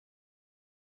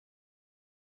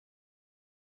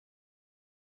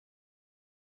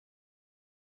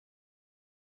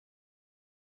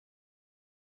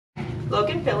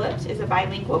Logan Phillips is a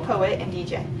bilingual poet and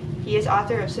DJ. He is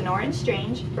author of Sonora and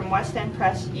Strange from West End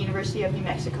Press, University of New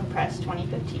Mexico Press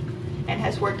 2015, and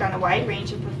has worked on a wide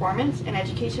range of performance and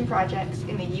education projects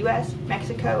in the U.S.,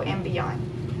 Mexico, and beyond.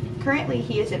 Currently,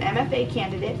 he is an MFA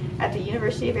candidate at the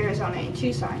University of Arizona in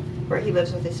Tucson, where he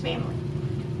lives with his family.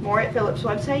 More at Phillips'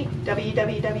 website,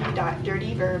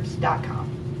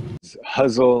 www.dirtyverbs.com.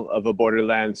 Hustle of a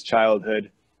Borderlands childhood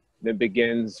that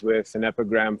begins with an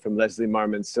epigram from Leslie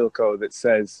Marmon Silko that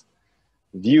says,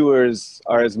 "Viewers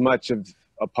are as much of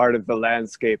a part of the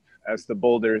landscape as the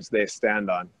boulders they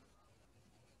stand on."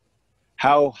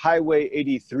 How Highway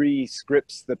 83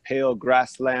 scripts the pale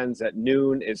grasslands at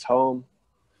noon is home,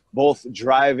 both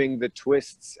driving the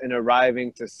twists and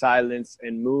arriving to silence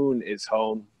and moon is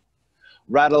home.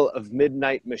 Rattle of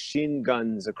midnight machine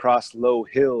guns across low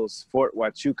hills, Fort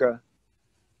Huachuca.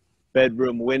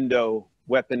 Bedroom window,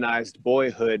 weaponized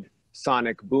boyhood,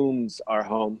 sonic booms are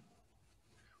home.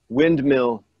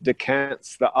 Windmill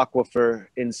decants the aquifer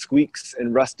in squeaks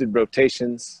and rusted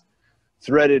rotations.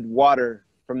 Threaded water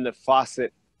from the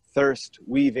faucet, thirst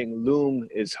weaving loom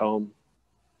is home.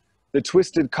 The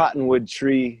twisted cottonwood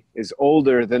tree is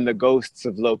older than the ghosts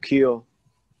of Lochiel.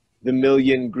 The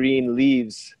million green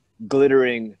leaves,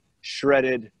 glittering,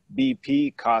 shredded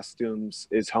BP costumes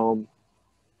is home.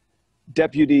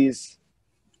 Deputies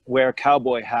wear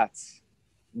cowboy hats.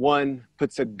 One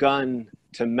puts a gun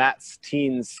to Matt's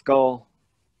teen skull.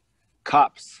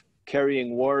 Cops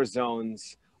carrying war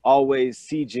zones, always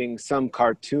sieging some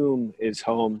Khartoum is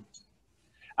home.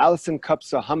 Allison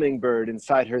cups a hummingbird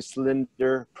inside her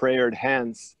slender, prayered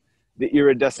hands. The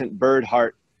iridescent bird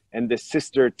heart and the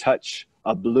sister touch,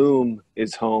 a bloom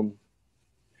is home.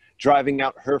 Driving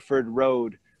out Hereford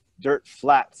Road, dirt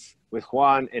flats with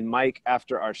Juan and Mike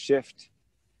after our shift.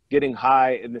 Getting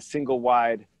high in the single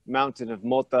wide mountain of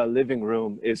Mota living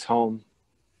room is home.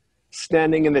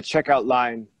 Standing in the checkout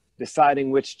line,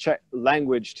 deciding which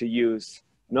language to use.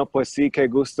 No pues sí que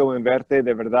gusto en verte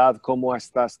de verdad como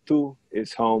estás tú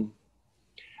is home.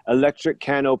 Electric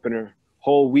can opener,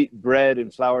 whole wheat bread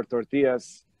and flour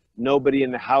tortillas. Nobody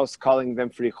in the house calling them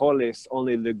frijoles,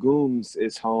 only legumes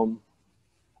is home.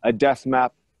 A death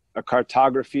map, a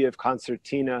cartography of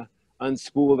concertina,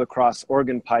 unspooled across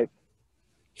organ pipe.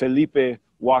 Felipe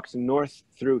walked north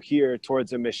through here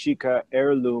towards a Mexica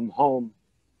heirloom home.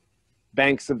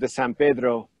 Banks of the San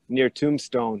Pedro near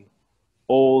Tombstone.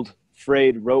 Old,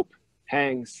 frayed rope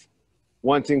hangs,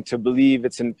 wanting to believe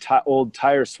it's an old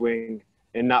tire swing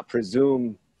and not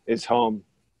presume is home.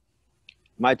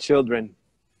 My children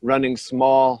running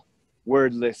small,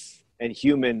 wordless, and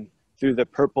human through the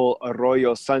purple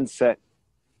arroyo sunset.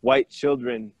 White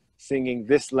children singing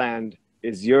 "This land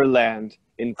is your land"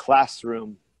 in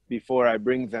classroom before I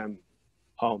bring them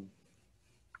home.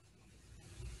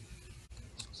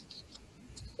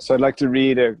 So I'd like to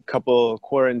read a couple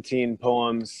quarantine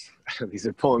poems. These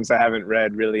are poems I haven't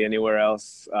read really anywhere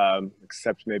else,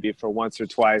 except maybe for once or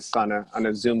twice on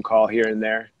a Zoom call here and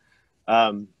there.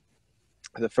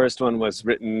 The first one was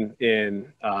written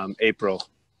in April.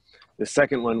 The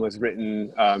second one was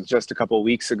written just a couple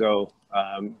weeks ago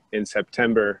in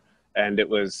September, and it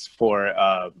was for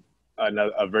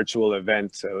a virtual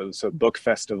event. It was a book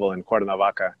festival in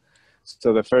Cuernavaca.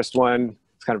 So the first one,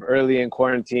 it's kind of early in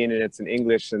quarantine and it's in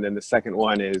English, and then the second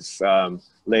one is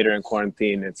later in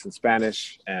quarantine, it's in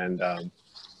Spanish, and the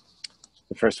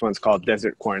first one's called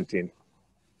Desert Quarantine.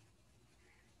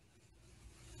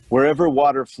 Wherever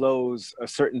water flows, a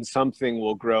certain something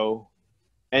will grow.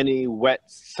 Any wet,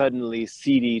 suddenly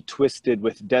seedy, twisted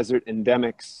with desert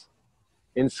endemics.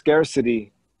 In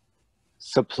scarcity,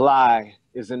 supply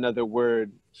is another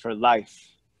word for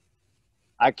life.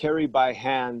 I carry by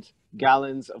hand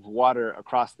gallons of water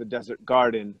across the desert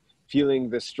garden, feeling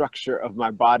the structure of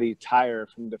my body tire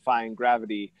from defying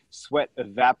gravity, sweat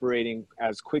evaporating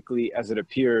as quickly as it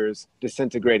appears,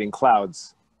 disintegrating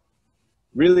clouds.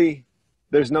 Really,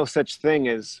 there's no such thing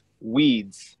as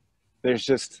weeds. There's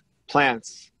just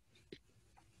plants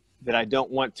that I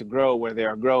don't want to grow where they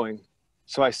are growing.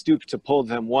 So I stoop to pull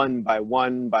them one by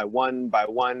one, by one, by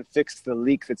one, fix the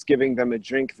leak that's giving them a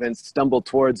drink, then stumble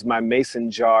towards my mason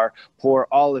jar, pour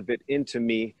all of it into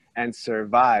me, and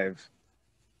survive.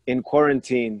 In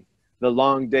quarantine, the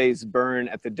long days burn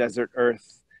at the desert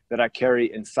earth that I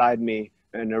carry inside me,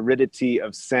 an aridity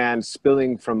of sand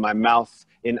spilling from my mouth.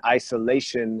 In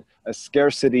isolation, a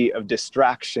scarcity of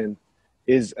distraction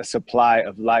is a supply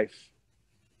of life,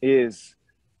 is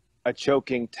a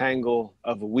choking tangle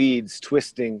of weeds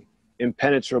twisting,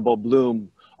 impenetrable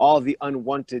bloom, all the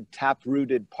unwanted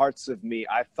tap-rooted parts of me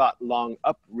I thought long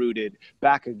uprooted,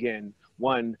 back again,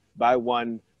 one by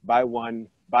one by one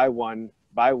by one,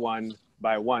 by one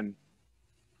by one.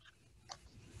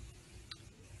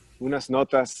 Unas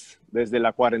notas desde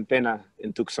la cuarentena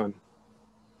en Tucson.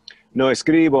 No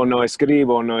escribo, no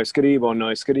escribo, no escribo,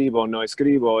 no escribo, no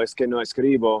escribo, es que no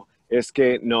escribo, es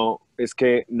que no,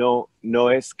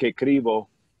 no es que escribo.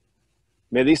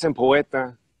 Me dicen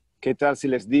poeta, ¿qué tal si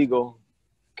les digo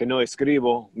que no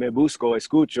escribo? Me busco,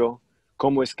 escucho,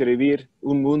 cómo escribir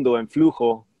un mundo en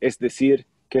flujo, es decir,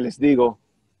 que les digo,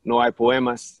 no hay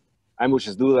poemas, hay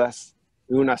muchas dudas,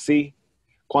 y aún así,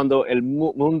 cuando el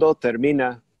mundo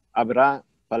termina, habrá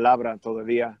palabra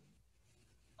todavía,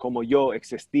 como yo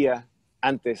existía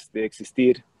antes de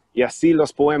existir, y así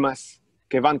los poemas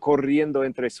que van corriendo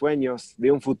entre sueños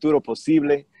de un futuro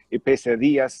posible y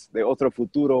pesadillas de otro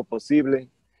futuro posible.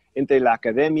 Entre la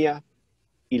academia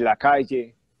y la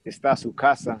calle está su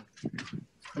casa,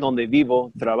 donde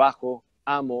vivo, trabajo,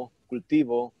 amo,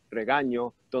 cultivo,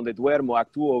 regaño, donde duermo,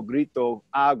 actúo, grito,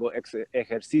 hago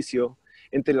ejercicio.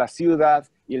 Entre la ciudad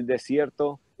y el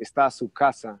desierto está su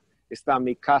casa, está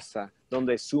mi casa,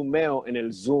 donde sumeo en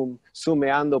el Zoom,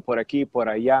 sumeando por aquí, por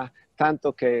allá,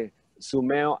 tanto que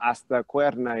sumeo hasta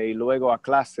Cuerna y luego a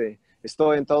clase.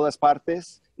 Estoy en todas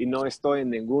partes y no estoy en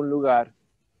ningún lugar,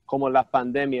 como la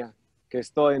pandemia, que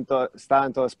está en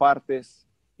todas partes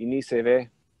y ni se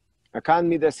ve. Acá en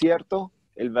mi desierto,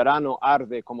 el verano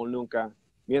arde como nunca,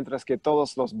 mientras que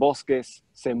todos los bosques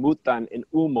se mutan en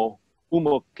humo,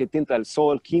 humo que tinta el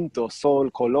sol, quinto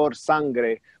sol, color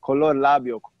sangre, color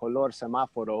labio, color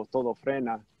semáforo, todo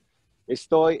frena.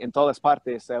 Estoy en todas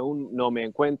partes, aún no me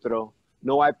encuentro.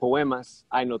 No hay poemas,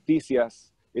 hay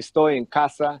noticias. Estoy en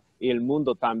casa y el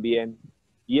mundo también.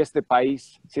 Y este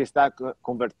país se está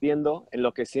convirtiendo en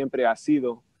lo que siempre ha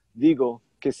sido. Digo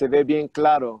que se ve bien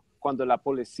claro cuando la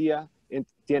policía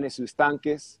tiene sus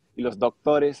tanques y los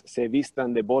doctores se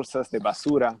vistan de bolsas de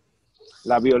basura.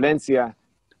 La violencia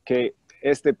que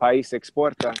este país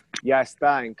exporta ya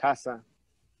está en casa.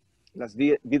 Las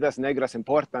vidas negras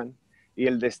importan y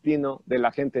el destino de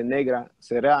la gente negra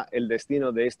será el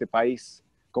destino de este país,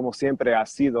 como siempre ha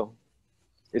sido.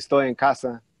 Estoy en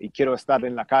casa y quiero estar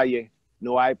en la calle.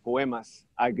 No hay poemas,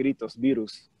 hay gritos,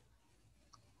 virus.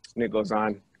 And it goes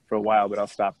on for a while, but I'll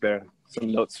stop there.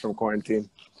 Some notes from quarantine.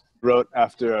 Wrote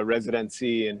after a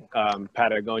residency in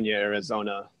Patagonia,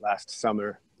 Arizona last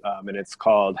summer, and it's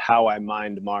called How I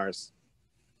Mined Mars.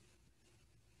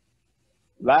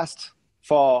 Last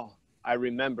fall, I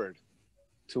remembered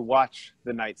to watch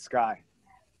the night sky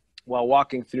while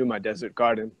walking through my desert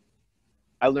garden.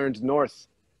 I learned north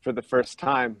for the first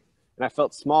time, and I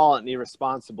felt small and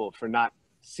irresponsible for not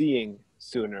seeing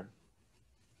sooner.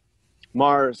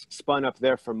 Mars spun up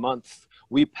there for months.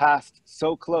 We passed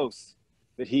so close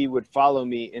that he would follow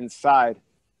me inside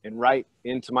and right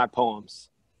into my poems.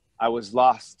 I was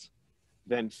lost,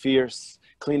 then fierce,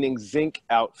 cleaning zinc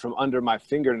out from under my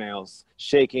fingernails,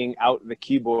 shaking out the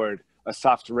keyboard, a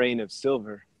soft rain of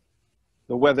silver.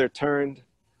 The weather turned,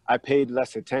 I paid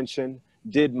less attention,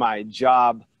 did my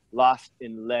job, lost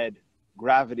in lead,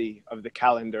 gravity of the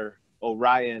calendar,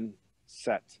 Orion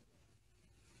set.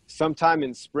 Sometime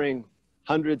in spring,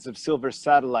 hundreds of silver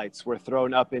satellites were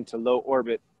thrown up into low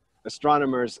orbit.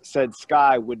 Astronomers said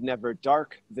sky would never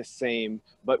dark the same,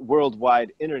 but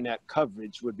worldwide internet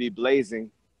coverage would be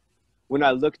blazing. When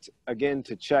I looked again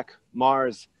to check,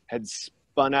 Mars had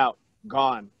spun out,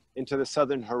 gone into the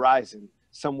southern horizon,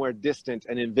 somewhere distant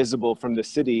and invisible from the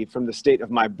city, from the state of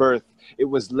my birth. It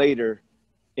was later,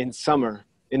 in summer,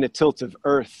 in a tilt of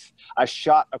Earth. I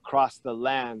shot across the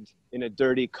land in a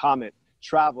dirty comet,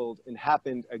 traveled and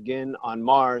happened again on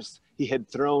Mars. He had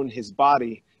thrown his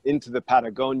body into the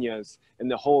Patagonias, and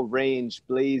the whole range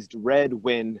blazed red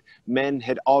when men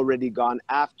had already gone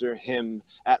after him,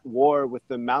 at war with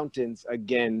the mountains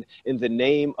again, in the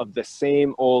name of the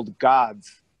same old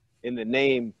gods, in the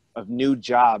name of new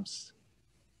jobs.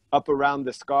 Up around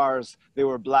the scars, they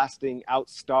were blasting out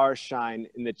starshine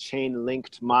in the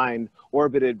chain-linked mine,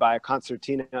 orbited by a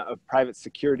concertina of private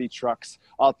security trucks,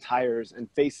 all tires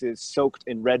and faces soaked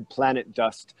in red planet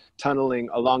dust, tunneling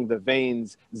along the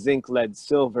veins, zinc, lead,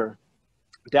 silver.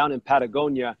 Down in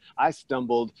Patagonia, I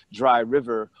stumbled dry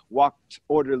river, walked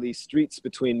orderly streets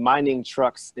between mining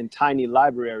trucks and tiny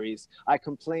libraries. I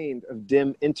complained of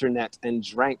dim internet and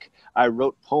drank. I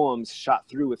wrote poems shot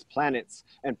through with planets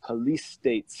and police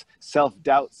states,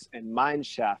 self-doubts and mine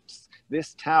shafts.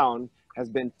 This town has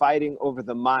been fighting over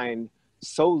the mine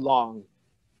so long.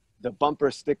 The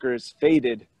bumper stickers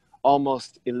faded,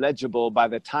 almost illegible by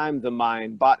the time the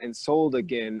mine, bought and sold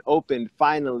again, opened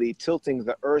finally, tilting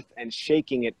the earth and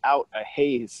shaking it out a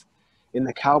haze. In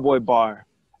the cowboy bar,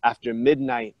 after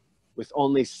midnight, with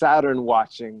only Saturn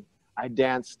watching, I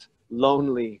danced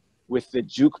lonely, with the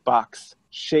jukebox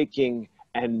shaking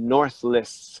and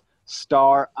northless,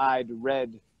 star-eyed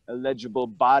red, illegible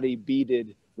body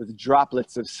beaded with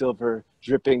droplets of silver,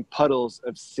 dripping puddles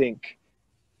of zinc,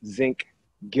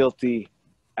 guilty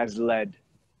as lead.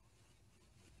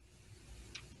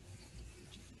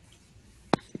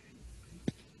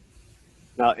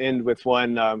 I'll end with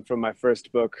one from my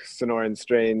first book, Sonoran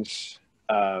Strange.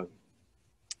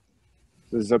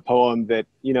 This is a poem that,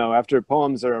 you know, after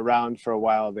poems are around for a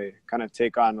while, they kind of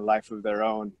take on a life of their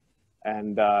own.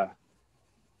 And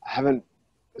I've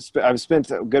spent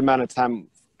a good amount of time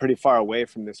pretty far away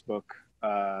from this book.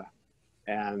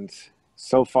 And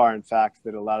so far, in fact,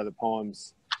 that a lot of the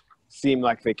poems seem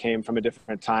like they came from a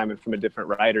different time and from a different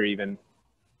writer even.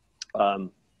 And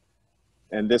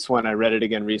this one, I read it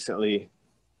again recently,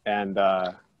 and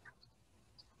it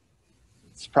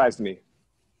surprised me.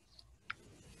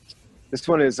 This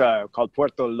one is called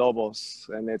Puerto Lobos,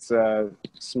 and it's a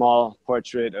small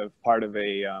portrait of part of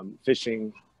a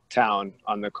fishing town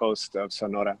on the coast of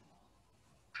Sonora.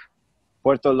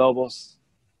 Puerto Lobos,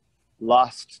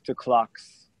 lost to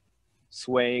clocks,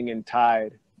 swaying in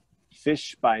tide,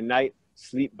 fish by night,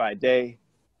 sleep by day,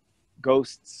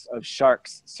 ghosts of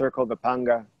sharks circle the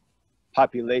panga,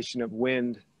 population of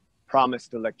wind,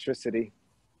 promised electricity.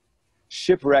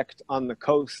 Shipwrecked on the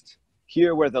coast,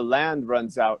 here where the land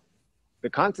runs out. The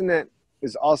continent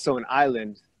is also an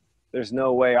island. There's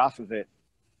no way off of it.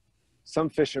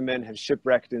 Some fishermen have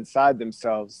shipwrecked inside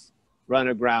themselves, run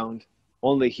aground,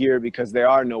 only here because they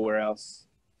are nowhere else.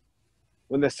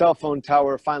 When the cell phone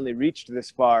tower finally reached this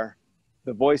far,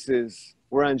 the voices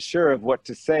were unsure of what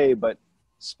to say, but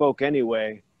spoke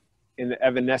anyway in the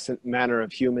evanescent manner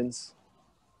of humans.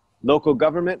 Local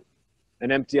government,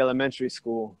 an empty elementary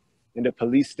school, and a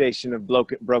police station of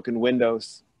broken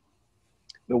windows.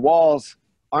 The walls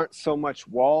aren't so much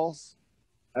walls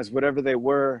as whatever they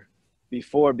were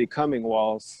before becoming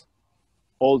walls.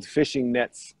 Old fishing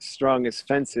nets strung as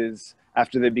fences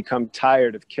after they become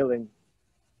tired of killing.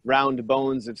 Round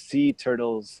bones of sea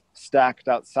turtles stacked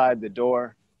outside the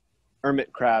door.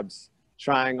 Hermit crabs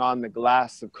trying on the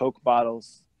glass of Coke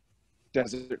bottles.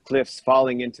 Desert cliffs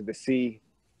falling into the sea.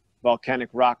 Volcanic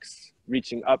rocks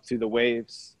reaching up through the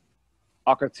waves.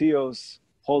 Ocotillos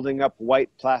holding up white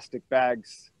plastic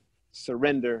bags.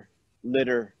 Surrender,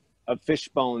 litter of fish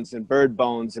bones and bird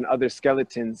bones and other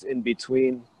skeletons in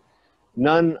between.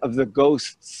 None of the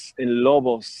ghosts in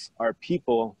Lobos are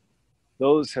people.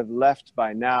 Those have left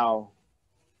by now.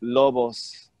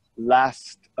 Lobos,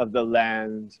 last of the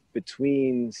land,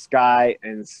 between sky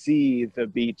and sea, the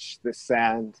beach, the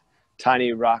sand,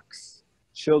 tiny rocks,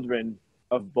 children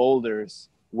of boulders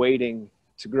waiting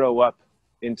to grow up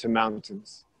into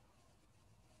mountains.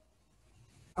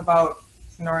 About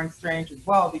Sonoran Strange as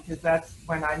well, because that's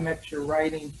when I met your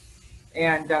writing,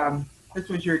 and this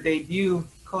was your debut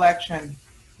collection,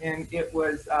 and it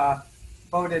was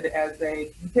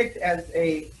picked as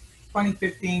a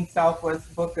 2015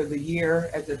 Southwest Book of the Year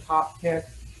as a top pick.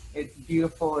 It's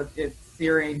beautiful. It's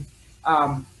searing.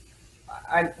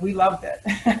 We loved it,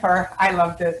 or I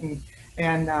loved it,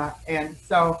 and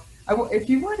so if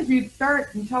you'd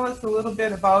start and tell us a little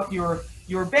bit about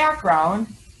your background,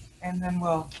 and then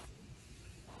we'll.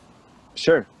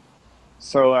 Sure.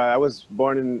 So I was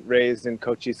born and raised in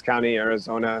Cochise County,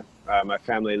 Arizona. My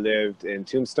family lived in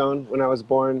Tombstone when I was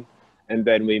born, and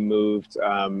then we moved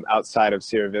outside of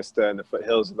Sierra Vista in the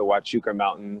foothills of the Huachuca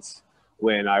Mountains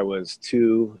when I was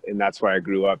 2, and that's where I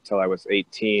grew up till I was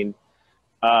 18.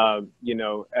 You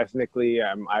know, ethnically,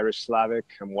 I'm Irish Slavic.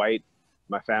 I'm white.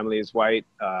 My family is white,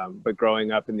 but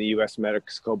growing up in the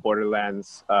U.S.-Mexico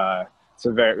borderlands, it's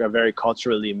a very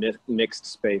culturally mixed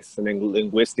space and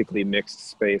linguistically mixed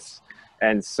space.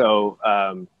 And so,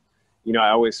 you know, I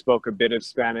always spoke a bit of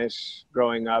Spanish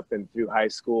growing up, and through high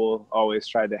school, always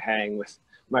tried to hang with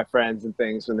my friends and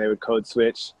things when they would code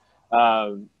switch.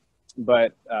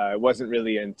 But it wasn't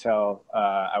really until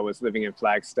I was living in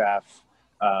Flagstaff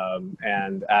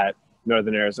and at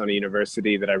Northern Arizona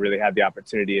University that I really had the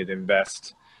opportunity to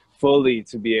invest fully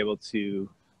to be able to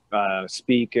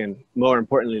speak and, more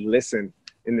importantly, listen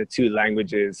in the 2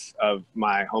 languages of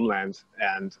my homeland.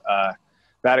 And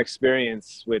that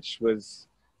experience, which was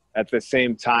at the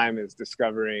same time as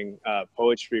discovering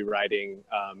poetry writing,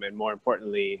 and more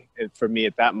importantly, for me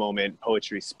at that moment,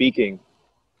 poetry speaking,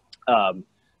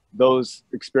 those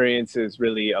experiences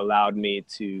really allowed me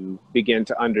to begin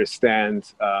to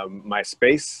understand my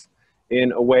space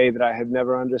in a way that I had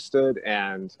never understood,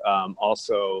 and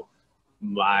also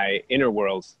my inner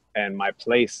world and my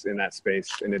place in that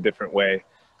space in a different way,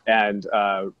 and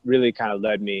really kind of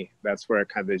led me. That's where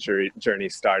kind of the journey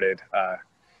started.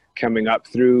 coming up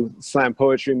through slam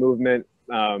poetry movement,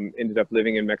 ended up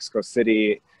living in Mexico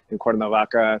City, in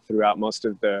Cuernavaca throughout most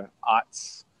of the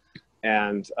aughts,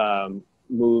 and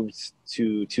moved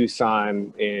to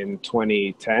Tucson in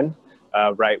 2010,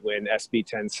 right when SB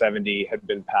 1070 had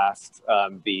been passed,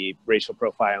 the racial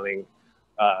profiling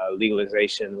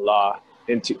legalization law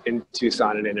in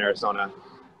Tucson and in Arizona.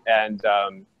 And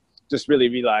just really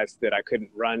realized that I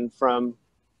couldn't run from,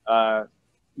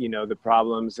 the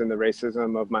problems and the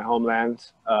racism of my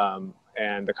homeland,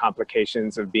 and the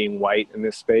complications of being white in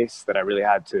this space, that I really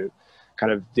had to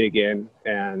kind of dig in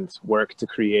and work to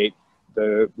create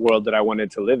the world that I wanted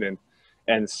to live in.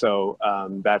 And so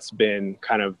that's been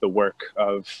kind of the work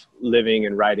of living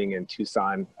and writing in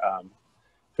Tucson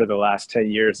for the last 10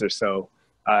 years or so.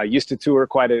 Used to tour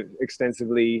quite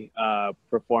extensively,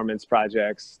 performance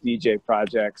projects, DJ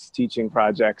projects, teaching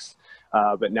projects,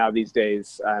 but now these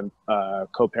days I'm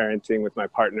co-parenting with my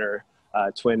partner,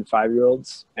 twin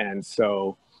 5-year-olds. And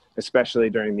so especially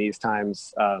during these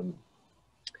times,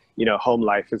 home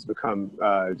life has become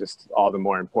just all the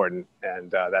more important.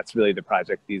 And that's really the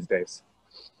project these days.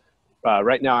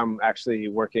 Right now I'm actually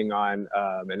working on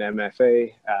an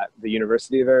MFA at the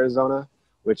University of Arizona,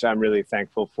 which I'm really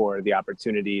thankful for the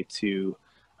opportunity to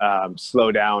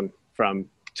slow down from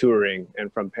touring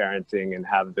and from parenting and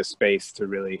have the space to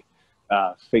really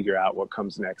figure out what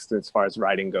comes next as far as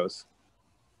writing goes.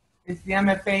 Is the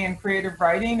MFA in creative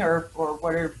writing, or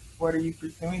what are you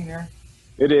pursuing there?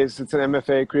 It is. It's an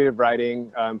MFA creative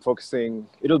writing. I'm focusing,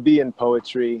 it'll be in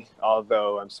poetry,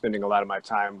 although I'm spending a lot of my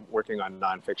time working on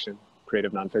nonfiction,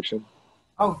 creative nonfiction.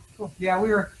 Oh, cool. Yeah,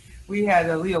 we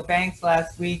had Leo Banks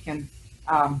last week, and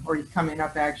or he's coming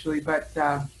up actually, but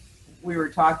we were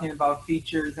talking about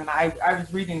features, and I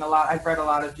was reading a lot. I've read a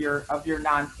lot of your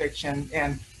nonfiction,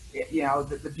 and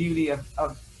the beauty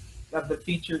of the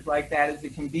features like that is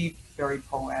it can be very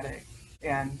poetic,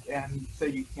 and so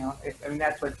I mean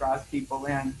that's what draws people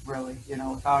in, really.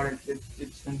 Without it,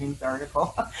 it's a news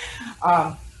article.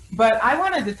 But I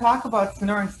wanted to talk about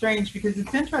Sonoran Strange because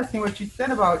it's interesting what you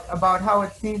said about how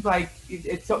it seems like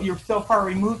you're so far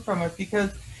removed from it,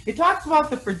 because it talks about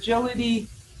the fragility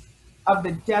of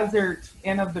the desert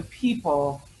and of the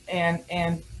people, and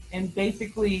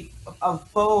basically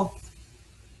of both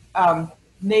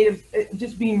natives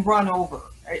just being run over,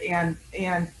 and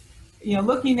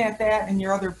looking at that in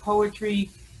your other poetry,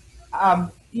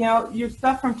 your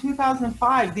stuff from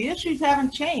 2005, the issues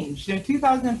haven't changed.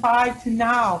 2005 to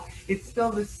now, it's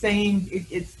still the same.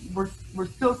 We're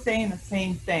still saying the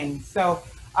same thing. So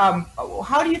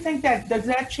how do you think does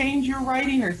that change your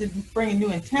writing, or does it bring a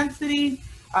new intensity,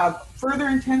 further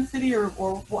intensity, or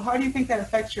how do you think that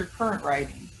affects your current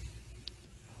writing?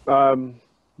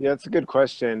 Yeah, it's a good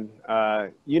question. I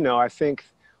think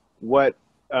what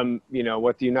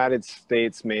the United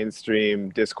States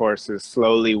mainstream discourse is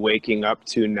slowly waking up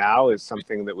to now is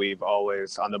something that we've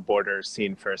always on the border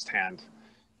seen firsthand.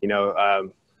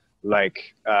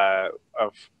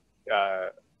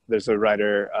 There's a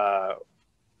writer,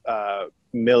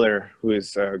 Miller, who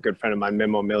is a good friend of mine,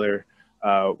 Memo Miller,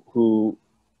 who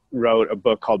wrote a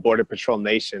book called Border Patrol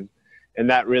Nation. And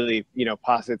that really,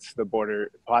 posits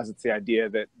the idea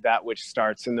that which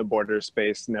starts in the border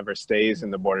space never stays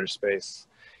in the border space.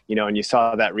 And you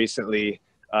saw that recently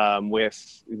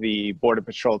with the Border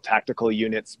Patrol tactical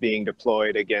units being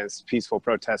deployed against peaceful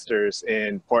protesters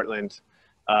in Portland.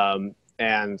 And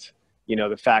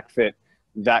the fact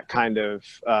that kind of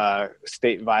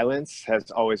state violence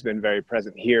has always been very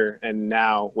present here. And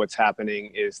now what's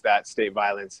happening is that state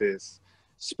violence is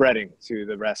spreading to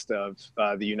the rest of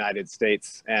the United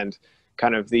States, and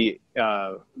kind of the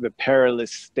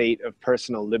perilous state of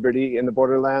personal liberty in the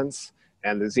borderlands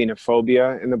and the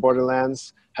xenophobia in the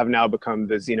borderlands have now become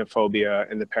the xenophobia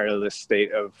and the perilous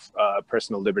state of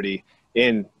personal liberty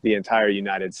in the entire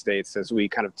United States, as we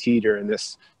kind of teeter in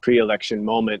this pre-election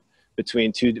moment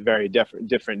between two very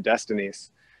different destinies.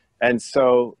 And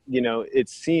so, it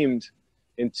seemed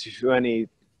in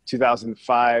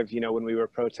 2005, when we were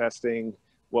protesting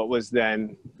what was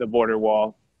then the border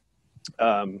wall,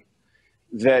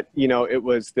 that, it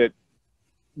was that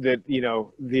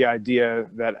the idea,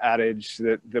 that adage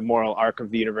that the moral arc of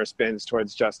the universe bends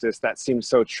towards justice, that seemed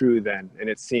so true then. And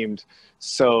it seemed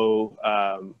so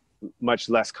much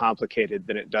less complicated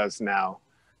than it does now.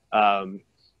 And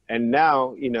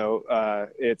now,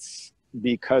 it's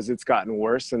because it's gotten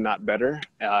worse and not better,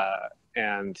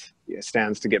 and it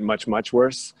stands to get much, much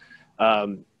worse.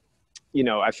 I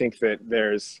think that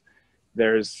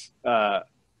there's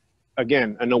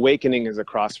again, an awakening is a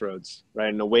crossroads,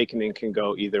 right? An awakening can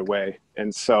go either way.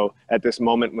 And so at this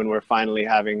moment, when we're finally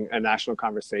having a national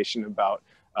conversation about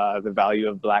the value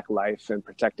of Black life and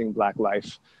protecting Black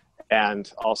life.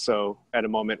 And also at a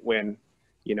moment when,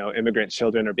 you know, immigrant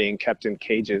children are being kept in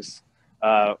cages,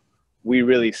 we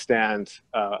really stand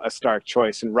a stark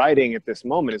choice. And writing at this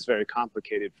moment is very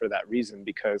complicated for that reason,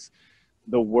 because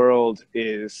the world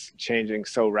is changing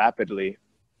so rapidly,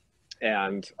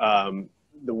 and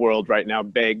the world right now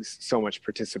begs so much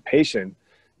participation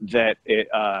that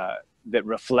that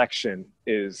reflection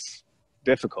is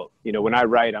difficult. You know, when I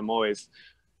write,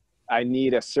 I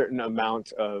need a certain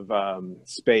amount of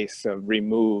space of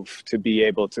remove to be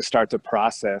able to start to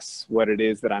process what it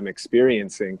is that I'm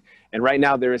experiencing. And right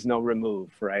now there is no remove,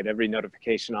 right? Every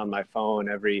notification on my phone,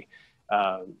 every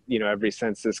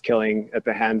census killing at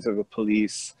the hands of the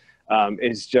police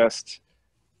is just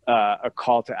a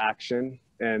call to action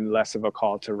and less of a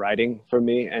call to writing for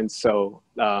me. And so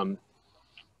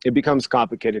it becomes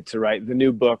complicated to write. The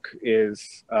new book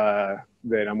is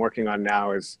that I'm working on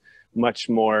now is much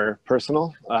more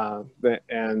personal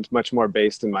and much more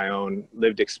based in my own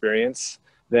lived experience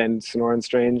than Sonoran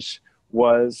Strange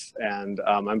was. And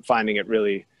I'm finding it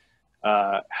really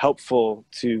helpful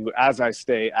to, as I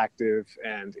stay active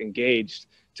and engaged,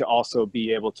 to also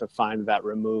be able to find that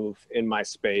remove in my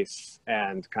space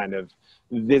and kind of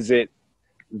visit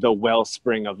the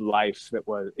wellspring of life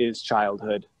that is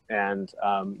childhood, and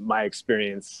my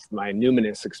experience, my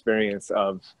numinous experience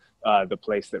of the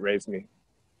place that raised me.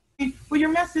 Will your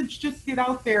message just get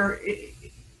out there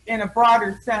in a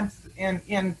broader sense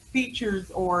in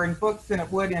features or in books than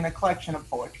it would in a collection of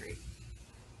poetry?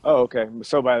 Oh, okay.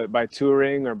 So by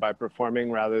touring or by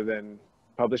performing rather than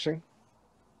publishing?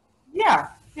 Yeah.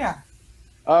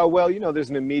 Well, you know, there's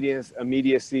an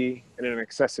immediacy and an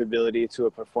accessibility to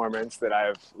a performance that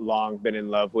I've long been in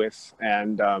love with,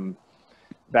 and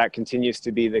that continues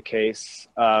to be the case.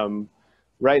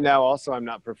 Right now, also, I'm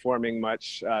not performing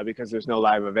much because there's no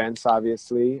live events,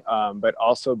 obviously, but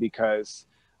also because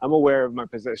I'm aware of my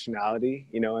positionality,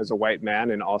 you know, as a white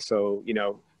man, and also, you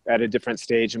know, at a different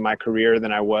stage in my career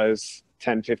than I was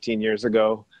 10, 15 years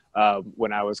ago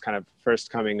when I was kind of first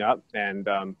coming up. And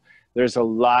there's a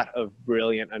lot of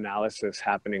brilliant analysis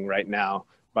happening right now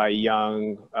by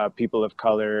young people of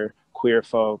color, queer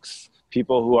folks,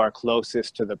 people who are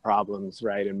closest to the problems,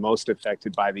 right, and most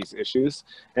affected by these issues.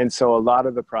 And so a lot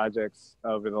of the projects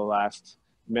over the last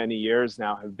many years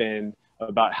now have been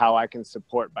about how I can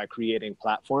support by creating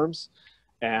platforms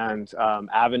and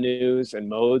avenues and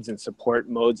modes and support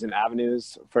modes and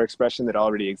avenues for expression that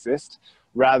already exist,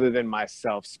 rather than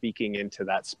myself speaking into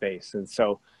that space. And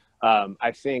so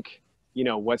I think, you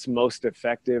know, what's most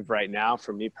effective right now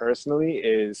for me personally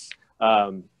is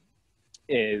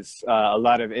a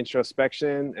lot of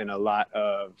introspection and a lot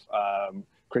of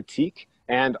critique,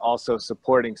 and also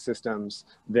supporting systems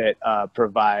that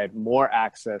provide more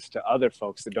access to other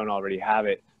folks that don't already have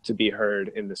it to be heard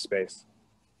in the space.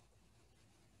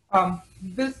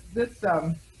 This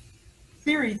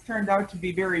series turned out to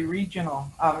be very regional.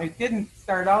 It didn't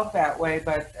start out that way,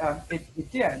 but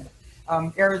it did.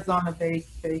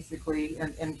 Arizona-based, basically,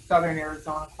 in southern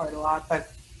Arizona quite a lot.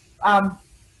 But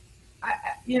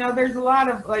you know, there's a lot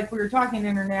of, like we were talking,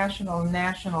 international and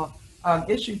national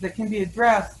issues that can be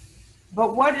addressed.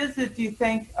 But what is it, do you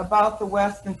think, about the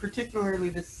West, and particularly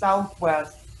the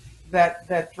Southwest,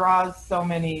 that draws so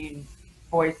many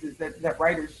voices that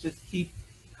writers just keep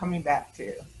coming back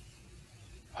to?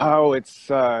 Oh, it's,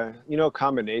 you know, a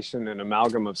combination and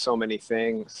amalgam of so many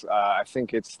things. I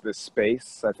think it's the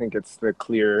space. I think it's the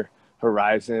clear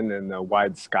horizon and the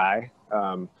wide sky,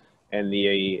 and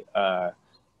the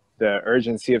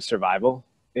urgency of survival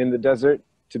in the desert,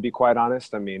 to be quite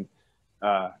honest. I mean,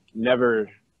 never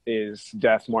is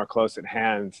death more close at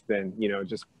hand than, you know,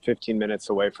 just 15 minutes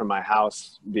away from my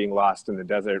house, being lost in the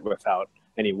desert without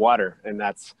any water. And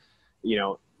that's, you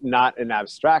know, not an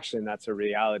abstraction, that's a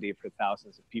reality for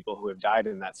thousands of people who have died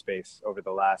in that space over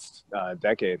the last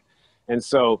decade. And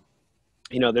so,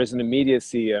 you know, there's an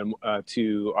immediacy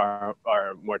to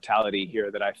our mortality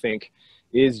here that I think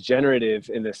is generative,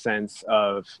 in the sense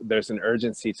of there's an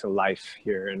urgency to life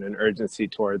here and an urgency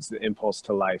towards the impulse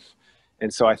to life.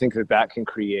 And so I think that can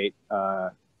create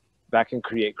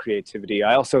creativity.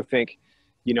 I also think,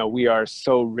 you know, we are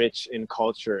so rich in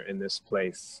culture in this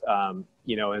place,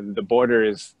 you know, and the border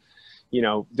is, you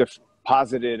know,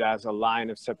 posited as a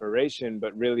line of separation,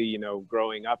 but really, you know,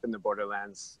 growing up in the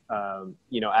borderlands,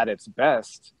 you know, at its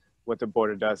best, what the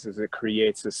border does is it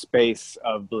creates a space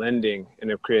of blending, and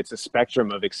it creates a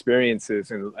spectrum of experiences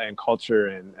and culture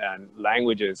and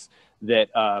languages that,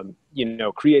 you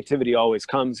know, creativity always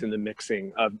comes in the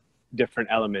mixing of different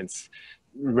elements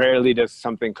rarely does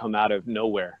something come out of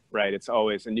nowhere, right? It's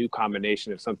always a new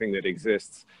combination of something that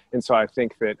exists. And so I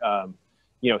think that,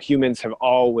 you know, humans have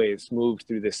always moved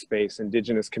through this space.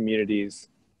 Indigenous communities,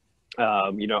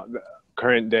 you know, the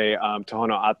current day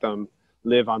Tohono O'odham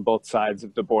live on both sides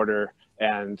of the border,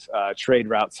 and trade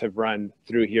routes have run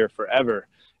through here forever.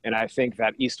 And I think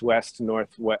that east-west,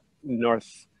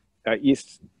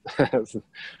 east,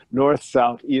 north,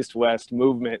 south, east, west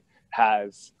movement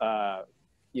has,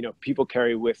 you know, people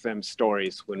carry with them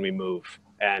stories when we move.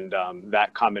 And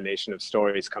that combination of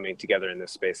stories coming together in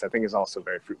this space, I think, is also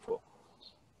very fruitful.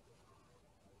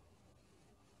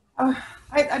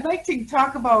 I'd like to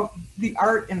talk about the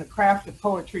art and the craft of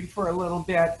poetry for a little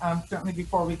bit. Certainly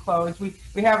before we close, we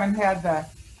haven't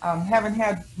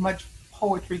had much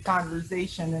poetry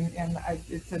conversation, and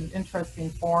it's an interesting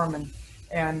form,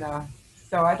 and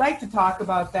so I'd like to talk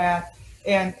about that,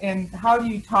 and how do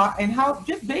you talk, and how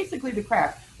just basically the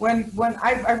craft. When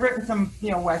I've written some,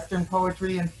 you know, Western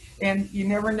poetry, and you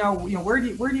never know, you know, where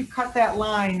do you cut that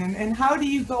line, and how do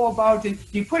you go about it?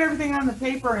 Do you put everything on the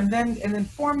paper and then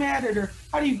format it, or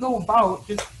how do you go about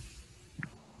just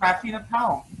crafting a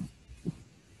poem?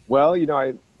 Well, you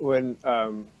know, when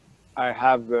I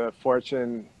have the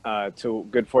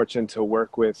good fortune to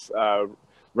work with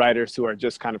writers who are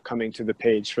just kind of coming to the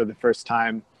page for the first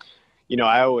time, you know,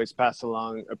 I always pass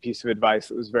along a piece of advice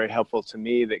that was very helpful to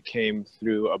me that came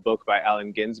through a book by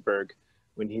Allen Ginsberg,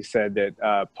 when he said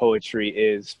that poetry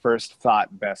is first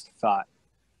thought, best thought.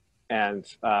 And,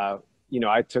 you know,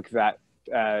 I took that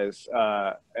as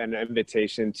an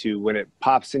invitation to, when it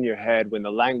pops in your head, when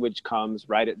the language comes,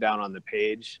 write it down on the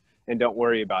page, and don't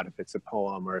worry about if it's a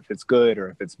poem, or if it's good, or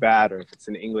if it's bad, or if it's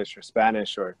in English or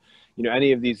Spanish, or, you know,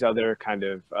 any of these other kind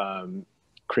of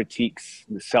critiques,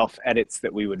 the self-edits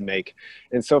that we would make.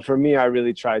 And so for me, I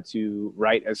really try to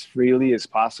write as freely as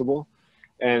possible.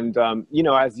 And, you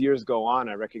know, as years go on,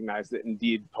 I recognize that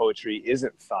indeed poetry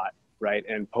isn't thought, right?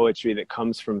 And poetry that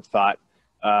comes from thought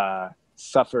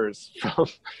suffers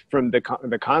from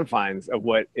the confines of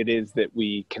what it is that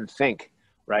we can think,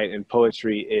 right? And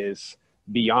poetry is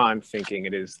beyond thinking.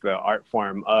 It is the art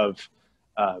form of,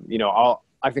 you know,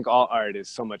 I think all art is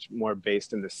so much more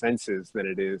based in the senses than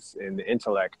it is in the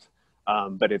intellect.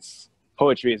 But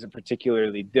poetry is a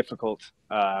particularly difficult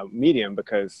medium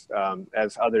because,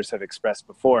 as others have expressed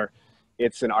before,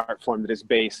 it's an art form that is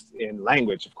based in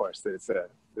language, of course, that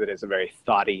is a very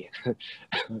thoughty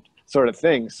sort of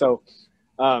thing. So,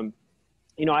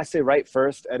 you know, I say write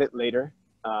first, edit later,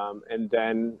 and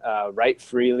then write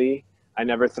freely. I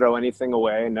never throw anything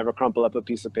away, never crumple up a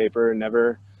piece of paper,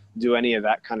 never do any of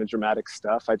that kind of dramatic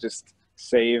stuff. I just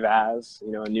save as,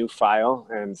 you know, a new file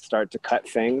and start to cut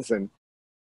things. And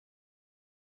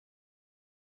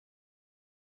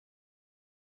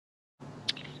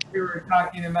we were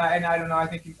talking about, and I don't know, I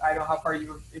don't know how far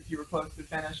if you were close to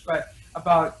finish, but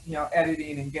about, you know,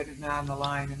 editing and getting it on the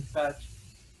line and such.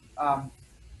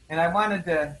 And I wanted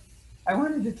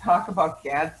to talk about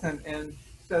Gadsden and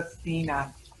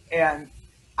Sestina, and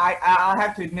I'll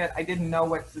have to admit I didn't know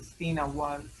what Sestina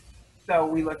was, so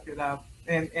we looked it up,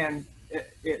 and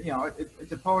you know,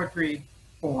 it's a poetry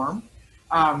form.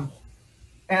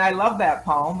 And I love that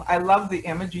poem. I love the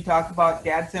image. You talked about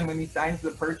Gadsden when he signs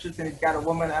the purchase and he's got a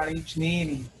woman on each knee and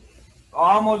he's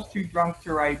almost too drunk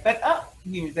to write, but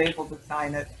he was able to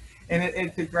sign it. And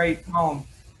it's a great poem.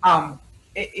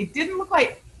 It didn't look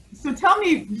like, so tell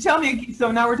me,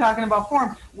 so now we're talking about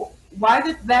form.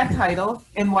 Why that title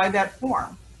and why that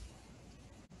form?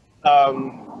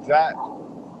 That,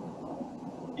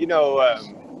 you know,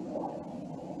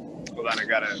 hold on, I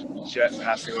got a jet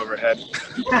passing overhead.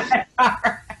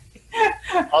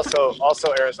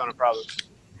 also Arizona problems.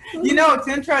 You know, it's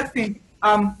interesting.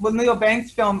 When Leo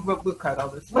Banks filmed, we'll cut all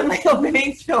this. When Leo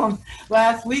Banks filmed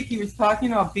last week, he was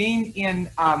talking about being in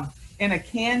a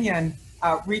canyon,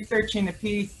 researching a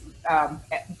piece on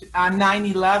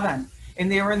 9/11,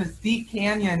 and they were in this deep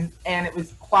canyon, and it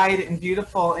was quiet and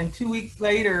beautiful. And 2 weeks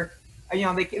later, you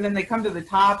know, then they come to the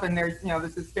top, and there's, you know,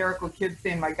 this hysterical kid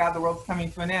saying, "My God, the world's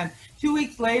coming to an end." 2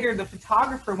 weeks later, the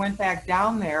photographer went back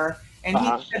down there, and he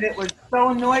said it was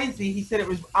so noisy. He said it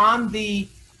was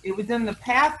in the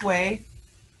pathway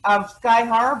of Sky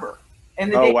Harbor,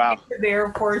 and the day they were there,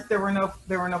 of course, there were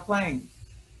no planes.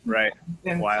 Right.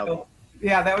 And wild. So,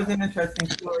 yeah, that was an interesting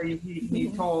story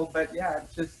he told, but yeah,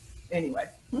 it's just, anyway,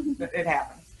 it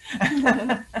happens.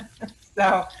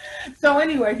 So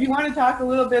anyway, if you want to talk a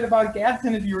little bit about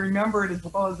Gadsden, if you remember it as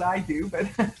well as I do, but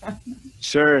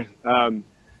sure.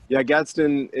 Yeah,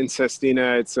 Gadsden in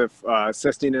Sestina.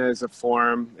 Sestina is a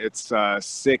form. It's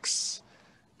 6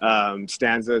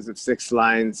 stanzas of 6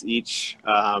 lines each.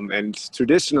 And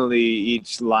traditionally,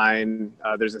 each line,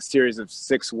 there's a series of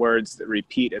 6 words that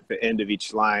repeat at the end of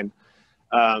each line.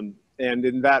 And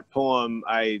in that poem,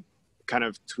 I kind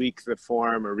of tweak the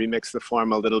form or remix the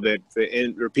form a little bit.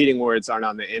 The repeating words aren't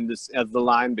on the end of the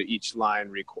line, but each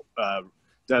line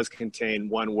does contain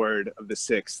 1 word of the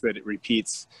 6 that it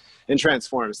repeats and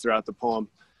transforms throughout the poem.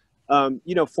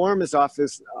 You know, form is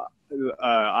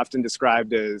often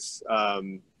described as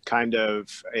kind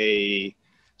of a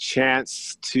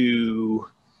chance to,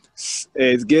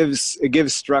 it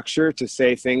gives structure to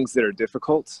say things that are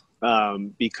difficult,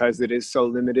 because it is so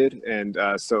limited and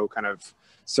so kind of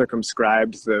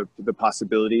circumscribed the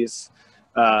possibilities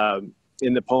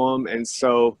in the poem. And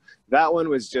so that one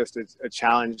was just a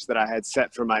challenge that I had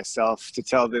set for myself, to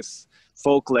tell this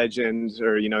folk legend,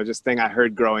 or, you know, just thing I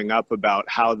heard growing up about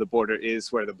how the border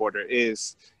is where the border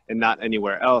is and not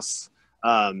anywhere else.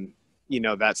 You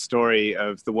know, that story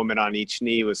of the woman on each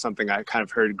knee was something I kind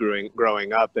of heard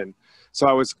growing up. And so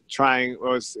I was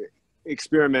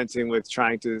experimenting with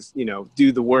trying to, you know,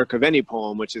 do the work of any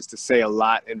poem, which is to say a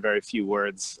lot in very few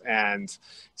words. And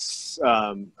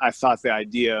I thought the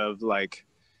idea of like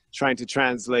trying to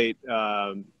translate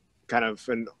kind of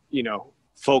an, you know,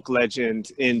 folk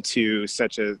legend into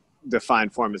such a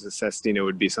defined form as a sestina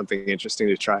would be something interesting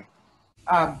to try.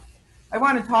 I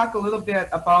want to talk a little bit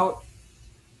about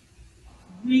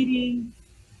reading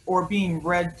or being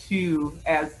read to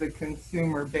as the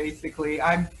consumer. Basically,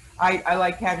 I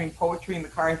like having poetry in the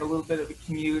car. I have a little bit of a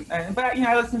commute, but you know,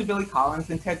 I listen to Billy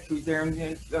Collins and Ted Kruser, and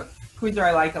you know, Kruser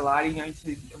I like a lot. You know,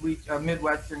 he's a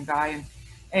Midwestern guy,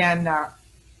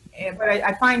 but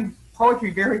I find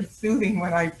poetry very soothing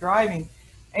when I'm driving.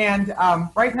 And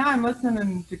right now I'm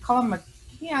listening to Cullen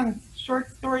McKeon's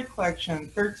short story collection,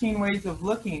 13 Ways of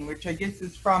Looking, which I guess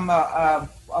is from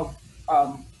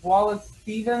Wallace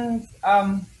Stevens'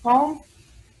 poem.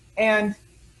 And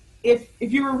if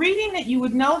you were reading it, you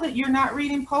would know that you're not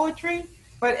reading poetry,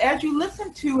 but as you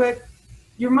listen to it,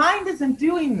 your mind isn't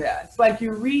doing this like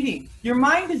you're reading. Your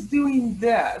mind is doing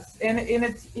this, and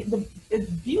it's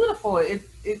beautiful.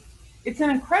 It's an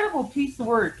incredible piece of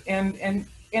work, and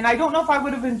I don't know if I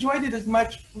would have enjoyed it as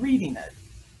much reading it.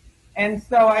 And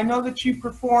so I know that you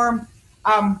perform.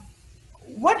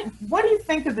 What do you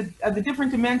think of the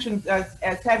different dimensions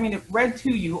as having it read to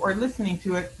you or listening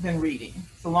to it than reading?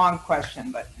 It's a long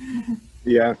question, but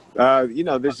yeah, you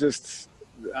know, there's just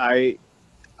I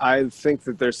think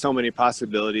that there's so many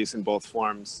possibilities in both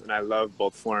forms, and I love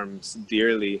both forms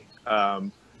dearly.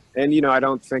 And you know, I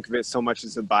don't think of it so much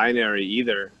as a binary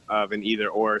either, of an either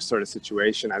or sort of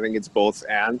situation. I think it's both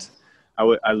and.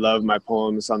 I love my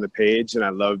poems on the page, and I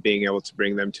love being able to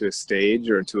bring them to a stage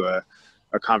or to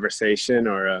a conversation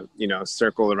or a, you know,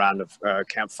 circle around a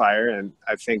campfire. And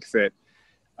I think that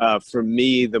for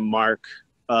me, the mark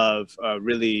of a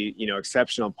really, you know,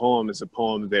 exceptional poem is a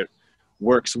poem that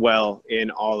works well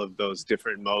in all of those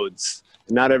different modes.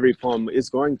 Not every poem is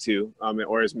going to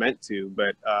or is meant to,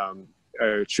 but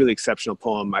a truly exceptional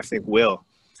poem I think will.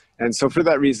 And so for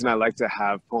that reason, I like to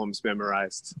have poems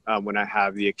memorized when I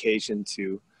have the occasion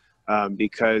to,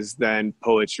 because then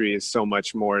poetry is so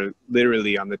much more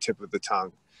literally on the tip of the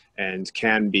tongue and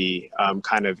can be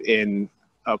kind of in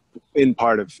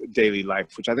part of daily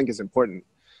life, which I think is important.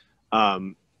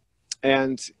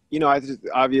 And, you know,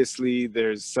 obviously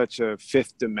there's such a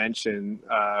fifth dimension,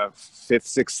 fifth,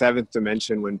 sixth, seventh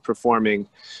dimension when performing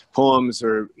poems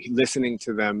or listening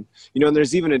to them. You know, and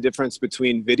there's even a difference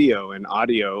between video and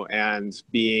audio and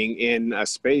being in a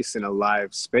space, in a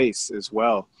live space as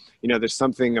well. You know, there's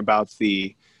something about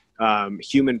the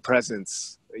human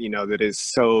presence, you know, that is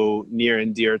so near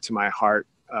and dear to my heart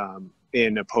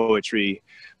in a poetry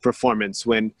performance,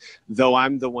 when though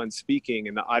I'm the one speaking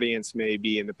and the audience may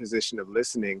be in the position of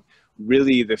listening,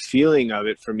 really the feeling of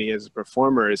it for me as a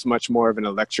performer is much more of an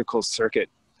electrical circuit.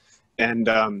 And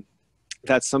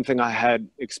that's something I had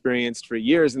experienced for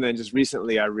years, and then just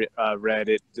recently I read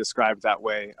it described that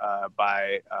way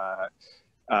by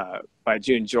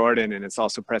June Jordan, and it's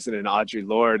also present in Audre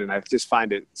Lorde. And I just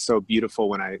find it so beautiful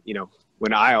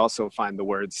when I also find the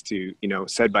words to, you know,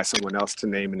 said by someone else to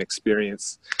name an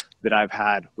experience that I've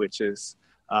had, which is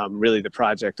really the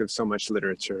project of so much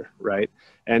literature, right?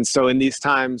 And so in these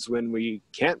times when we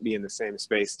can't be in the same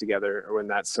space together, or when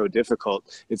that's so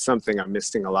difficult, it's something I'm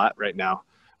missing a lot right now.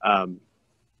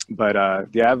 But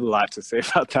yeah, I have a lot to say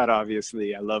about that,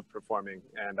 obviously. I love performing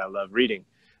and I love reading.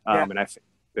 And I think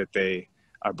that they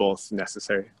are both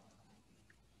necessary.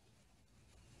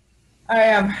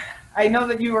 I know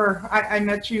that you were, I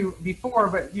met you before,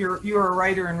 but you were a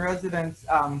writer in residence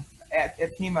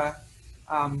at Pima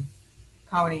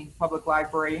County Public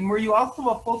Library. And were you also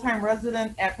a full-time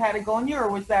resident at Patagonia,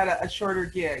 or was that a shorter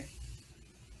gig?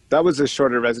 That was a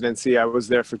shorter residency. I was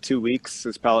there for 2 weeks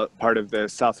as part of the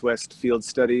Southwest Field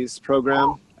Studies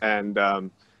program, and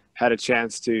had a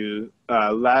chance to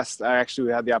I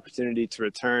actually had the opportunity to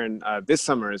return this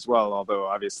summer as well, although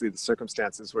obviously the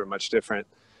circumstances were much different.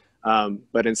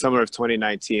 But in summer of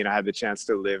 2019, I had the chance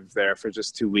to live there for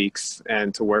just 2 weeks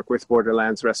and to work with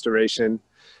Borderlands Restoration,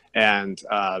 and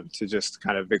to just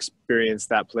kind of experience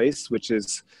that place, which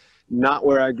is not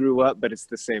where I grew up, but it's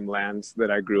the same land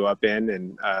that I grew up in,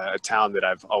 and a town that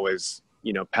I've always,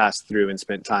 passed through and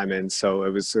spent time in. So it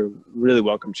was a really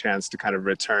welcome chance to kind of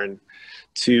return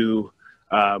to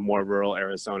more rural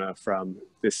Arizona from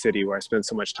this city where I spend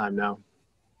so much time now.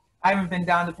 I haven't been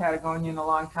down to Patagonia in a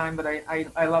long time, but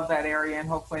I love that area, and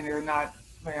hopefully they're not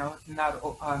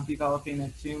developing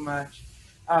it too much.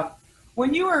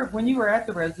 When you were at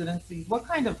the residency, what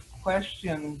kind of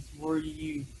questions were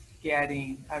you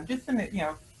getting? Just in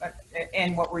the,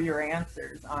 and what were your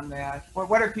answers on that?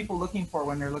 What are people looking for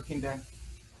when they're looking to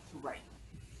write?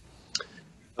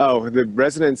 Oh, the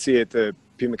residency at the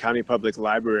Pima County Public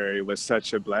Library was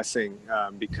such a blessing,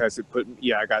 because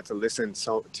I got to listen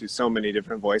to so many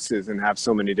different voices and have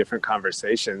so many different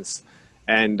conversations,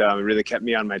 and it really kept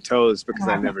me on my toes, because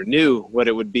I never knew what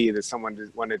it would be that someone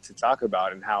wanted to talk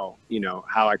about, and how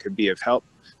I could be of help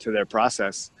to their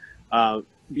process.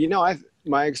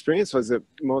 My experience was that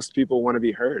most people want to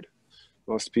be heard.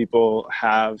 Most people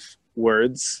have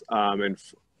words,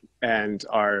 and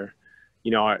are,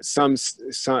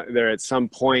 they're at some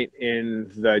point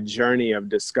in the journey of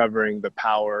discovering the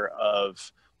power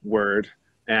of word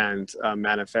and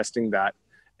manifesting that.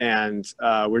 And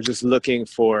we're just looking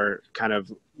for kind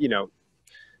of,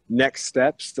 next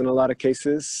steps in a lot of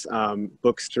cases,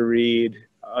 books to read,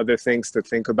 other things to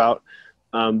think about.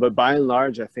 But by and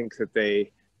large, I think that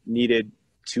they needed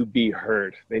to be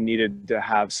heard. They needed to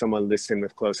have someone listen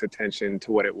with close attention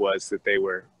to what it was that they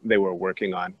were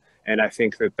working on. And I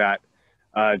think that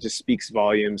just speaks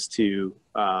volumes to,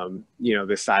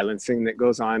 the silencing that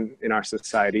goes on in our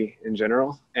society in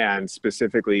general, and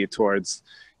specifically towards,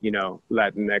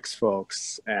 Latinx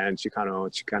folks and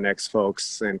Chicanx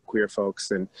folks and queer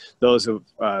folks, and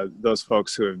those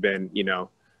folks who have been,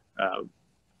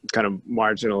 kind of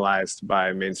marginalized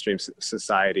by mainstream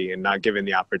society and not given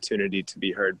the opportunity to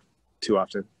be heard too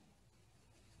often.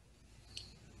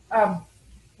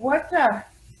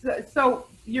 So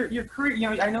your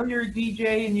career, I know you're a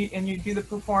DJ and you do the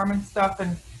performance stuff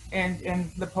and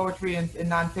the poetry and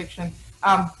nonfiction.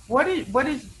 What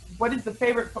is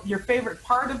your favorite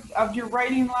part of your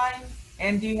writing line?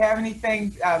 And do you have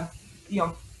anything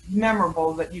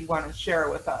memorable that you want to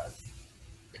share with us?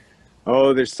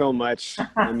 Oh, there's so much.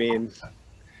 I mean,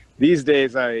 these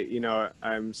days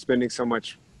I'm spending so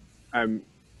much. I'm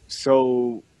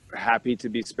so happy to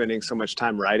be spending so much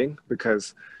time writing,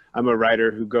 because I'm a writer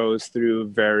who goes through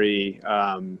very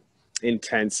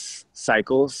intense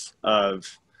cycles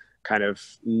of kind of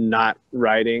not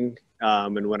writing,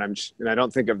 and I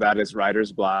don't think of that as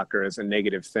writer's block or as a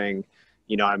negative thing.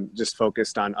 I'm just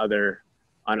focused on other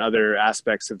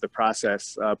aspects of the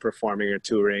process, performing or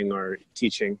touring or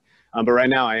teaching. But right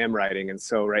now I am writing, and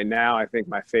so right now I think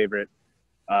my favorite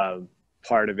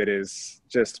part of it is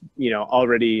just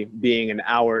already being an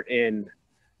hour in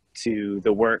to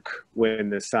the work when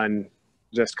the sun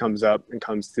just comes up and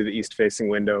comes through the east-facing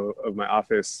window of my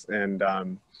office, and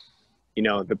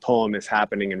the poem is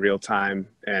happening in real time,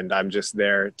 and I'm just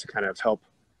there to kind of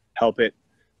help it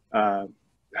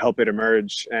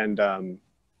emerge, and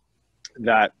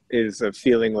that is a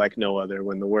feeling like no other,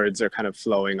 when the words are kind of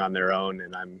flowing on their own,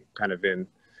 and I'm kind of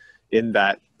in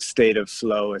that state of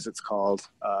flow, as it's called,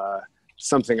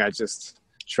 something I just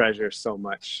treasure so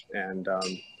much. And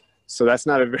so that's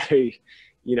not a very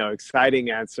exciting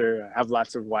answer. I have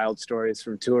lots of wild stories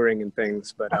from touring and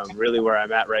things, but really where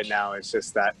I'm at right now is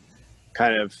just that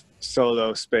kind of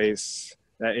solo space,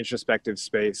 that introspective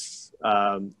space,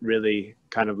 really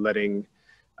kind of letting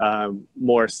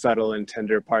more subtle and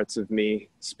tender parts of me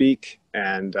speak,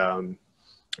 and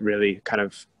really kind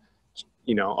of,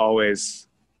 always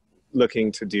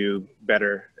looking to do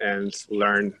better and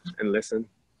learn and listen.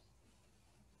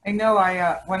 I know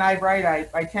when I write,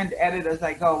 I tend to edit as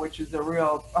I go, which is a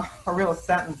real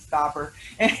sentence stopper.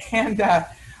 And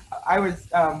I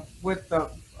was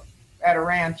at a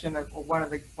ranch, and one of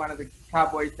the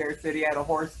cowboys there said he had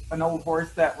an old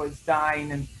horse that was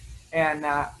dying, and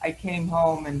I came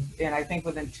home, and I think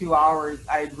within 2 hours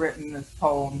I had written this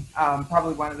poem,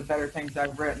 probably one of the better things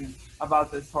I've written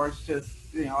about this horse, just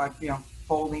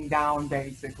folding down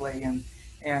basically,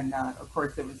 and of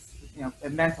course it was you know,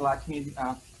 it meant a lot to me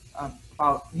about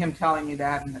him telling me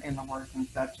that in the work and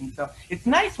such. And so it's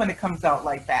nice when it comes out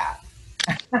like that.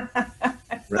 It's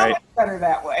so Right. much better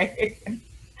that way.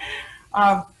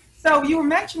 So you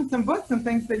mentioned some books and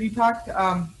things that you talked.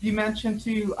 You mentioned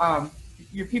to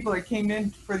your people that came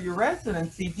in for your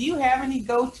residency. Do you have any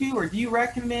go-to, or do you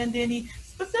recommend any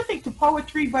specific to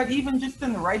poetry, but even just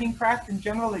in the writing craft in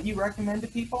general that you recommend to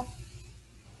people?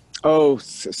 Oh,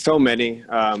 so many.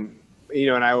 You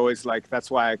know, and I always like,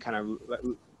 that's why I kind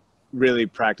of really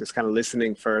practice kind of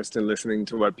listening first and listening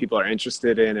to what people are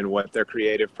interested in and what their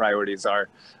creative priorities are,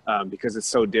 because it's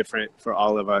so different for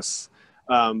all of us.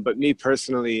 But me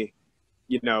personally,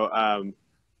 you know,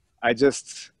 I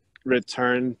just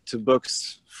return to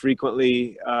books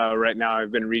frequently. Right now,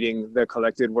 I've been reading the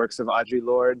collected works of Audre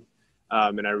Lorde,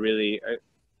 and I really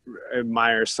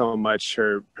admire so much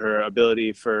her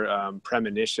ability for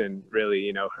premonition. Really,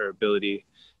 you know, her ability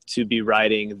to be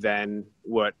writing then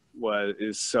what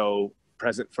is so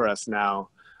present for us now.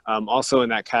 Also in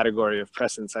that category of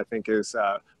presence, I think is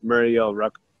Muriel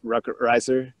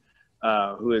Rukeyser,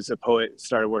 who is a poet,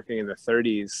 started working in the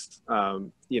 30s,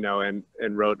 you know, and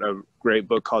wrote a great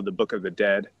book called The Book of the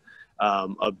Dead,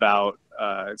 about,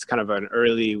 it's kind of an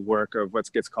early work of what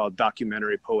gets called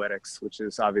documentary poetics, which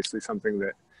is obviously something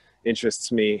that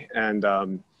interests me. And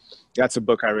that's a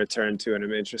book I return to and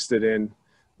I'm interested in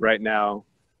right now.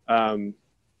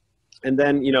 And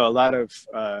then, you know, a lot of,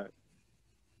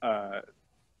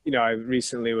 you know, I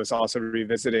recently was also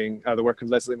revisiting the work of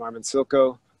Leslie Marmon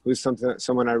Silko, who's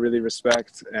someone I really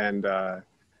respect. And,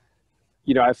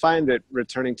 you know, I find that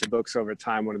returning to books over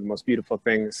time, one of the most beautiful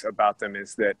things about them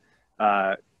is that,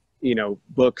 you know,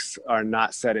 books are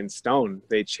not set in stone.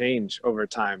 They change over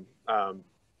time,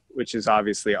 which is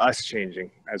obviously us changing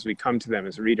as we come to them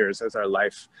as readers, as our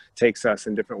life takes us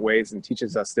in different ways and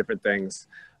teaches us different things.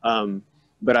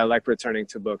 But I like returning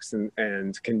to books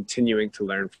and continuing to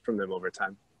learn from them over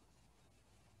time.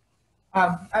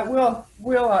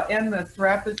 We'll end this,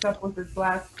 wrap this up with this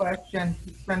last question.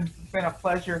 It's been a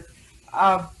pleasure.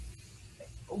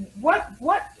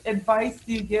 What advice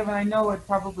do you give? And I know it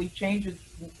probably changes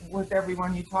with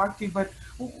everyone you talk to, but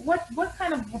what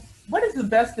is the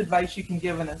best advice you can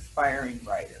give an aspiring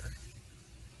writer?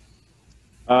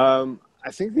 I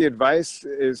think the advice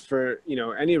is for, you know,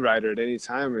 any writer at any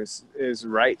time is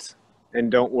write,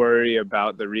 and don't worry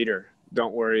about the reader.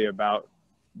 Don't worry about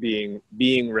being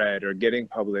read or getting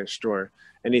published or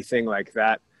anything like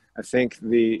that. I think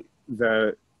the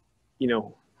you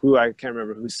know, I can't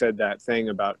remember who said that thing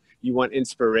about you want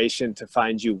inspiration to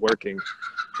find you working,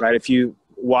 right? If you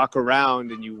walk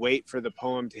around and you wait for the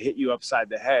poem to hit you upside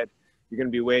the head, you're going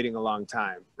to be waiting a long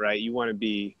time, right? You want to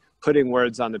be putting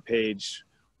words on the page,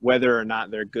 whether or not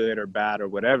they're good or bad or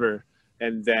whatever,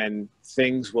 and then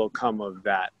things will come of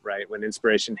that, right? When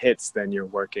inspiration hits, then you're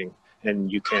working,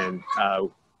 and you can,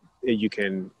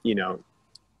 you know,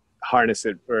 harness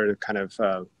it or kind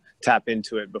of tap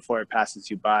into it before it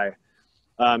passes you by.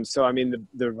 So, I mean,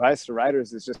 the advice to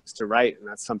writers is just to write, and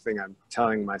that's something I'm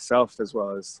telling myself as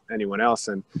well as anyone else.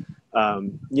 And,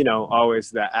 you know, always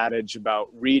the adage about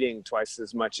reading twice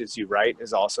as much as you write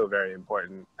is also very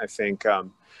important. I think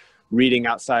reading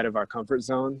outside of our comfort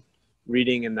zone,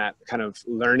 reading in that kind of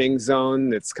learning zone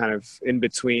that's kind of in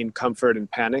between comfort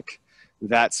and panic,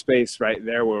 that space right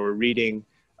there where we're reading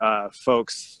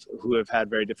folks who have had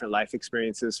very different life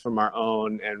experiences from our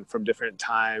own and from different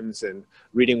times, and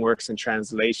reading works in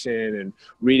translation and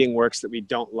reading works that we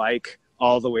don't like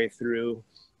all the way through,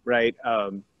 right?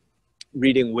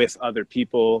 Reading with other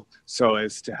people so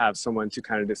as to have someone to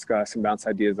kind of discuss and bounce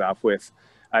ideas off with.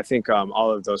 I think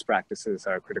all of those practices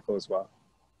are critical as well.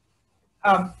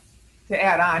 To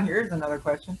add on, here's another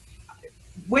question.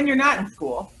 When you're not in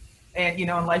school and, you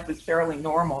know, and life is fairly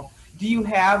normal, do you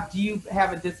have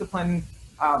a discipline,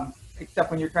 except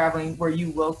when you're traveling, where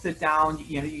you will sit down,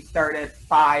 you know, you start at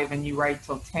 5 and you write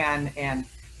till 10, and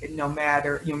no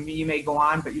matter, you know, you may go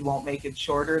on, but you won't make it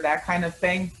shorter, that kind of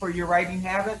thing for your writing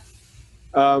habits?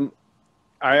 I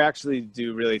actually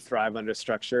do really thrive under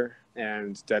structure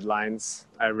and deadlines.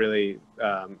 I really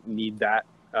need that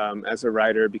as a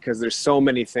writer, because there's so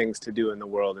many things to do in the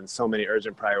world and so many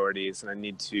urgent priorities, and I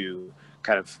need to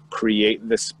kind of create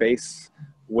the space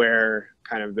where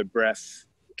kind of the breath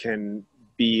can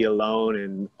be alone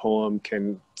and the poem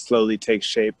can slowly take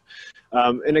shape.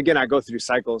 And again, I go through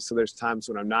cycles, so there's times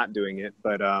when I'm not doing it,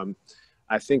 but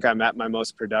I think I'm at my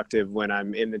most productive when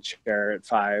I'm in the chair at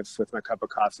 5 with my cup of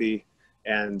coffee,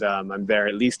 and I'm there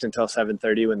at least until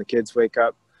 7:30 when the kids wake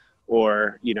up,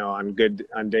 or, you know, I'm good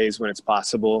on days when it's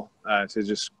possible to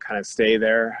just kind of stay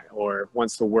there, or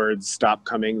once the words stop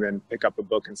coming, then pick up a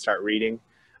book and start reading.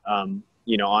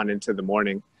 you know, on into the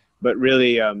morning. But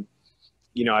really,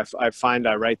 you know, I find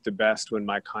I write the best when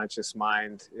my conscious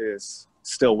mind is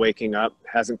still waking up,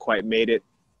 hasn't quite made it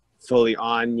fully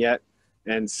on yet.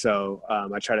 And so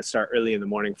I try to start early in the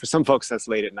morning. For some folks, that's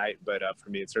late at night, but for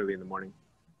me, it's early in the morning.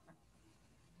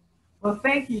 Well,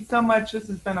 thank you so much. This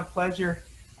has been a pleasure.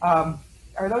 Are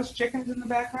those chickens in the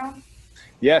background?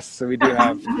 Yes, so we do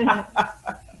have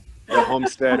the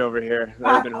homestead over here, the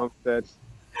urban homestead.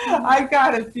 I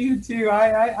got a few too.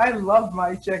 I love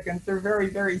my chickens. They're very,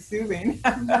 very soothing.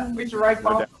 We should write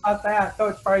poems about that. So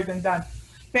it's probably been done.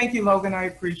 Thank you, Logan. I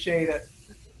appreciate it.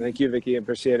 Thank you, Vicki.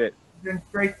 Appreciate it. It's been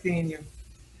great seeing you.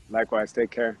 Likewise. Take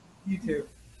care. You too.